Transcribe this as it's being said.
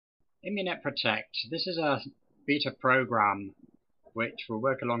Immunet Protect. This is a beta program which will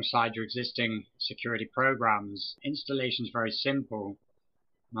work alongside your existing security programs. Installation is very simple.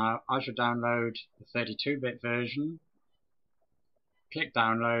 Now I shall download the 32-bit version, click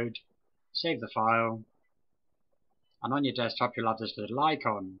download, save the file, and on your desktop you'll have this little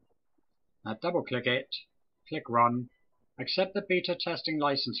icon. Now double click it, click run, accept the beta testing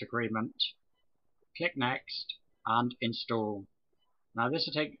license agreement, click next, and install. Now this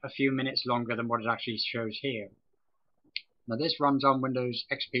will take a few minutes longer than what it actually shows here. Now this runs on Windows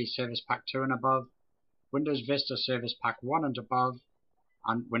XP Service Pack 2 and above, Windows Vista Service Pack 1 and above,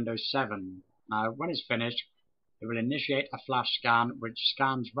 and Windows 7. Now when it's finished, it will initiate a flash scan which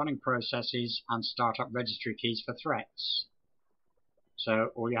scans running processes and startup registry keys for threats. So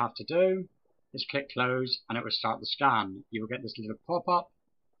all you have to do is click close and it will start the scan. You will get this little pop-up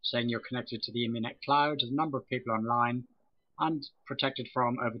saying you're connected to the Immunet cloud, there's a number of people online, and protected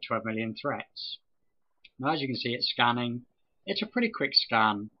from over 12 million threats. Now as you can see, it's scanning. It's a pretty quick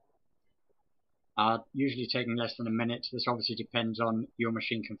scan, usually taking less than a minute. This obviously depends on your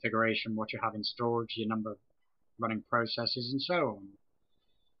machine configuration, what you have installed, your number of running processes, and so on.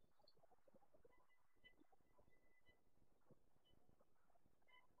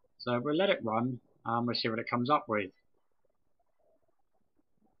 So we'll let it run and we'll see what it comes up with.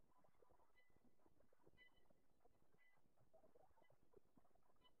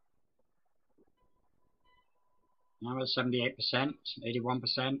 Now we're at 78%,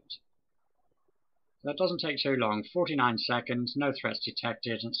 81%. That doesn't take too long. 49 seconds, no threats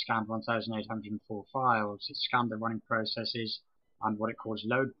detected, and it scanned 1,804 files. It scanned the running processes and what it calls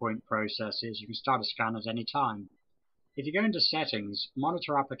load point processes. You can start a scan at any time. If you go into settings,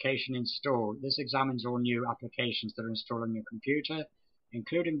 monitor application install, this examines all new applications that are installed on your computer,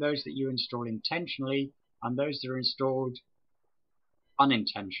 including those that you install intentionally and those that are installed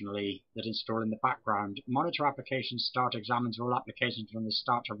unintentionally that install in the background. Monitor application start examines all applications when they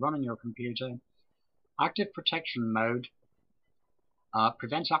start to run on your computer. Active protection mode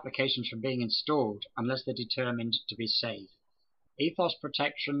prevents applications from being installed unless they're determined to be safe. Ethos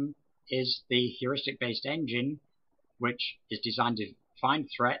protection is the heuristic-based engine which is designed to find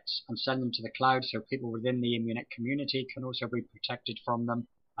threats and send them to the cloud so people within the Immunet community can also be protected from them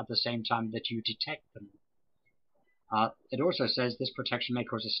at the same time that you detect them. It also says this protection may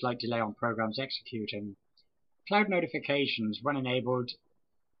cause a slight delay on programs executing. Cloud notifications, when enabled,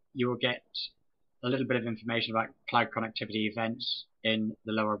 you will get a little bit of information about cloud connectivity events in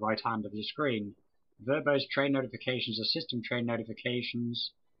the lower right hand of your screen. Verbose tray notifications are system tray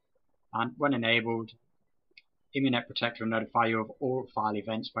notifications, and when enabled, Immunet Protect will notify you of all file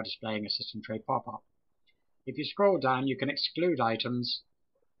events by displaying a system tray pop-up. If you scroll down, you can exclude items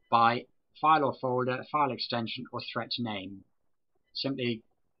by file or folder, file extension, or threat name. Simply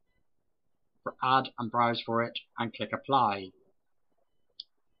add and browse for it and click apply.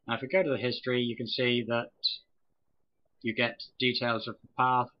 Now if we go to the history, you can see that you get details of the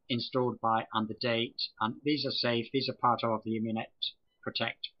path, installed by, and the date, and these are safe. These are part of the Immunet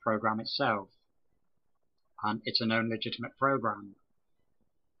Protect program itself, and it's a known legitimate program.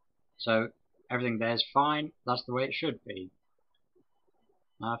 So everything there is fine. That's the way it should be.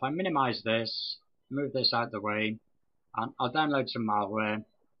 Now if I minimize this, move this out of the way, and I'll download some malware,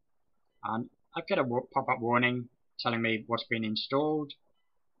 and I get a pop-up warning telling me what's been installed,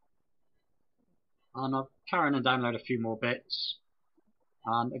 and I'll carry on and download a few more bits,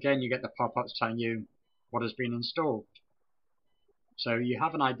 and again you get the pop-ups telling you what has been installed. So you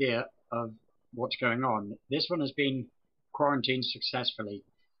have an idea of what's going on. This one has been quarantined successfully.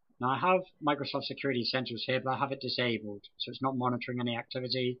 Now I have Microsoft Security Essentials here, but I have it disabled, so it's not monitoring any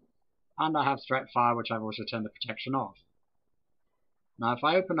activity, and I have ThreatFire, which I've also turned the protection off. Now if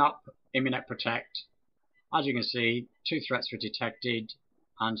I open up Immunet Protect, as you can see, 2 threats were detected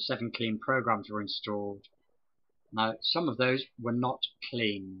and 7 clean programs were installed. Now some of those were not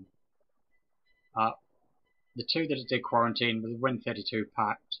clean. The 2 that it did quarantine were the Win32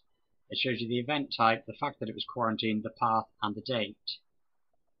 packed. It shows you the event type, the fact that it was quarantined, the path, and the date.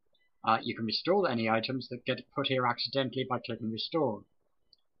 You can restore any items that get put here accidentally by clicking restore.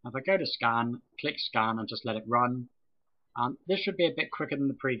 Now if I go to scan, click scan and just let it run, and this should be a bit quicker than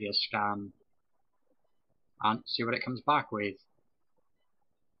the previous scan, and see what it comes back with.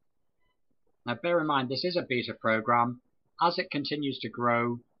 Now bear in mind this is a beta program. As it continues to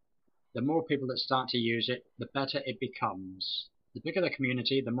grow, the more people that start to use it, the better it becomes. The bigger the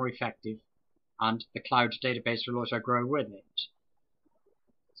community, the more effective, and the cloud database will also grow with it.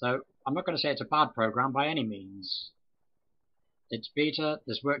 So I'm not going to say it's a bad program by any means. It's beta,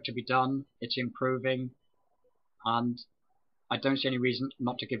 there's work to be done, it's improving, and I don't see any reason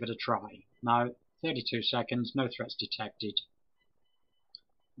not to give it a try. Now, 32 seconds, no threats detected.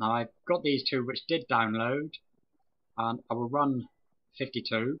 Now I've got these two which did download, and I will run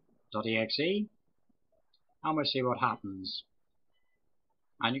 52.exe, and we'll see what happens.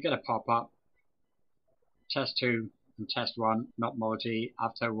 And you get a pop-up, test 2 and test 1, not multi,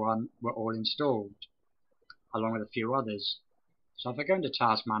 after 1 were all installed, along with a few others. So if I go into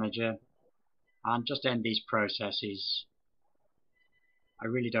Task Manager and just end these processes, I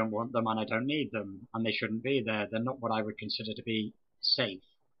really don't want them and I don't need them, and they shouldn't be there. They're not what I would consider to be safe,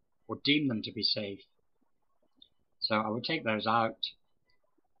 or deem them to be safe. So I will take those out.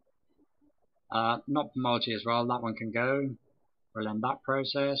 Not multi as well, that one can go. We'll end that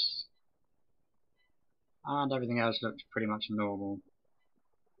process. And everything else looks pretty much normal.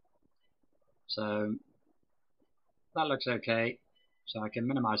 So that looks okay. So I can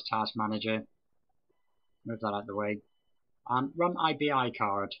minimize Task Manager, move that out of the way, and run IBI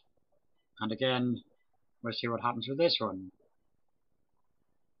card. And again, we'll see what happens with this one.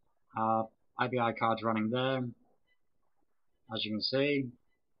 IBI card's running there. As you can see,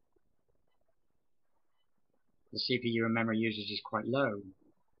 the CPU and memory usage is quite low.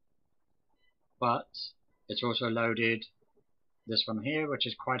 But it's also loaded this one here, which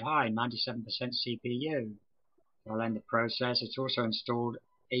is quite high, 97% CPU. I'll end the process. It's also installed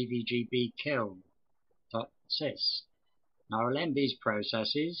avgbkill.sys. Now I'll end these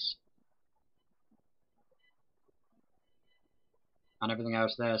processes, and everything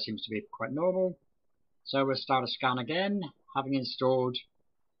else there seems to be quite normal. So we'll start a scan again, having installed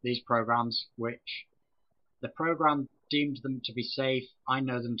these programs, which the program deemed them to be safe. I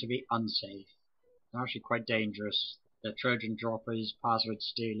know them to be unsafe. They're actually quite dangerous. They're Trojan droppers, password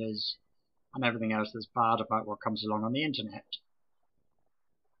stealers, and everything else that's bad about what comes along on the internet.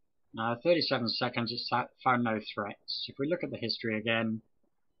 Now, 37 seconds, it's found no threats. If we look at the history again,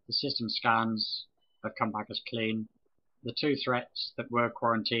 the system scans have come back as clean. The two threats that were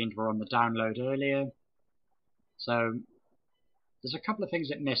quarantined were on the download earlier. So there's a couple of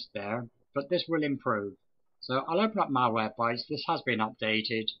things it missed there, but this will improve. So I'll open up Malwarebytes. This has been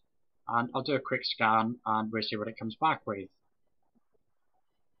updated, and I'll do a quick scan and we'll see what it comes back with.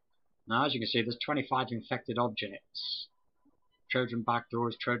 Now, as you can see, there's 25 infected objects. Trojan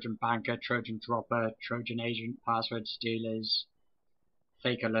backdoors, Trojan banker, Trojan dropper, Trojan agent, password stealers,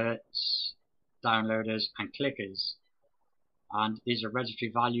 fake alerts, downloaders, and clickers. And these are registry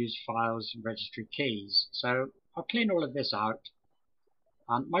values, files, and registry keys. So I'll clean all of this out.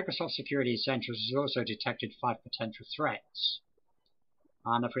 And Microsoft Security Essentials has also detected 5 potential threats.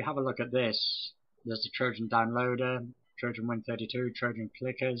 And if we have a look at this, there's the Trojan downloader, Trojan Win32, Trojan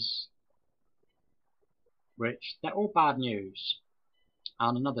clickers, which they're all bad news,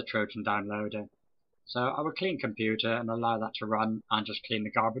 and another Trojan downloader. So I will clean computer and allow that to run and just clean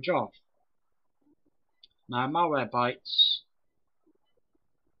the garbage off. Now Malwarebytes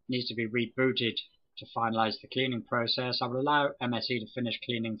needs to be rebooted to finalize the cleaning process. I will allow MSE to finish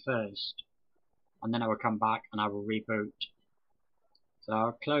cleaning first, and then I will come back and I will reboot. So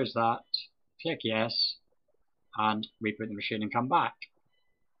I'll close that, click yes, and reboot the machine and come back.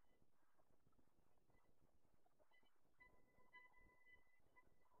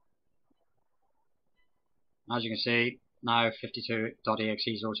 As you can see, now 52.exe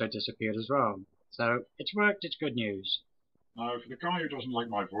has also disappeared as well. So it's worked, it's good news. Now, for the guy who doesn't like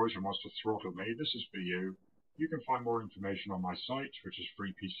my voice and wants to throttle me, this is for you. You can find more information on my site, which is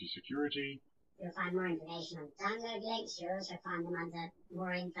Free PC Security. You'll find more information on download links. You'll also find them under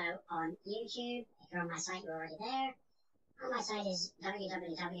more info on YouTube. If you're on my site, you're already there. And my site is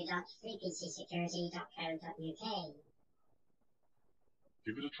www.freepcsecurity.co.uk.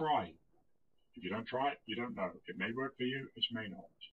 Give it a try. If you don't try it, you don't know. It may work for you, it may not.